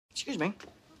Excuse me.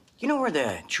 You know where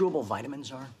the chewable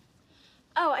vitamins are?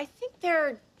 Oh, I think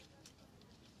they're...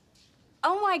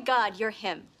 Oh, my God, you're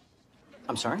him.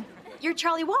 I'm sorry? You're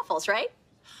Charlie Waffles, right?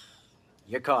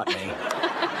 You caught me.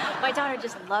 My daughter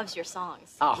just loves your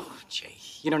songs. Oh, gee.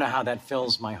 You don't know how that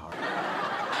fills my heart.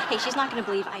 Hey, she's not going to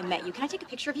believe I met you. Can I take a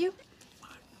picture of you?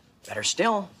 Better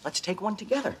still, let's take one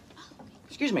together.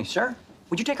 Excuse me, sir.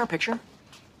 Would you take our picture?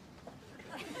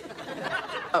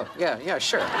 Oh, yeah,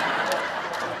 sure.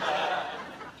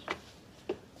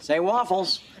 Say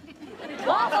Waffles.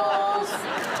 Waffles!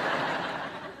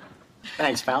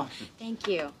 Thanks, pal. Thank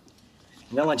you.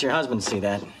 Don't let your husband see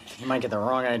that. He might get the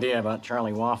wrong idea about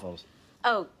Charlie Waffles.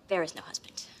 Oh, there is no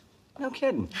husband. No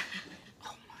kidding.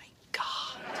 Oh, my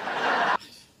God.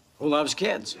 Who loves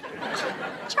kids?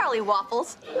 Charlie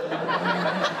Waffles.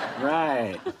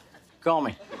 Right. Call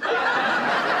me.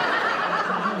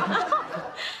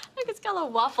 Look, it's got a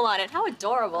little waffle on it. How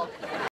adorable.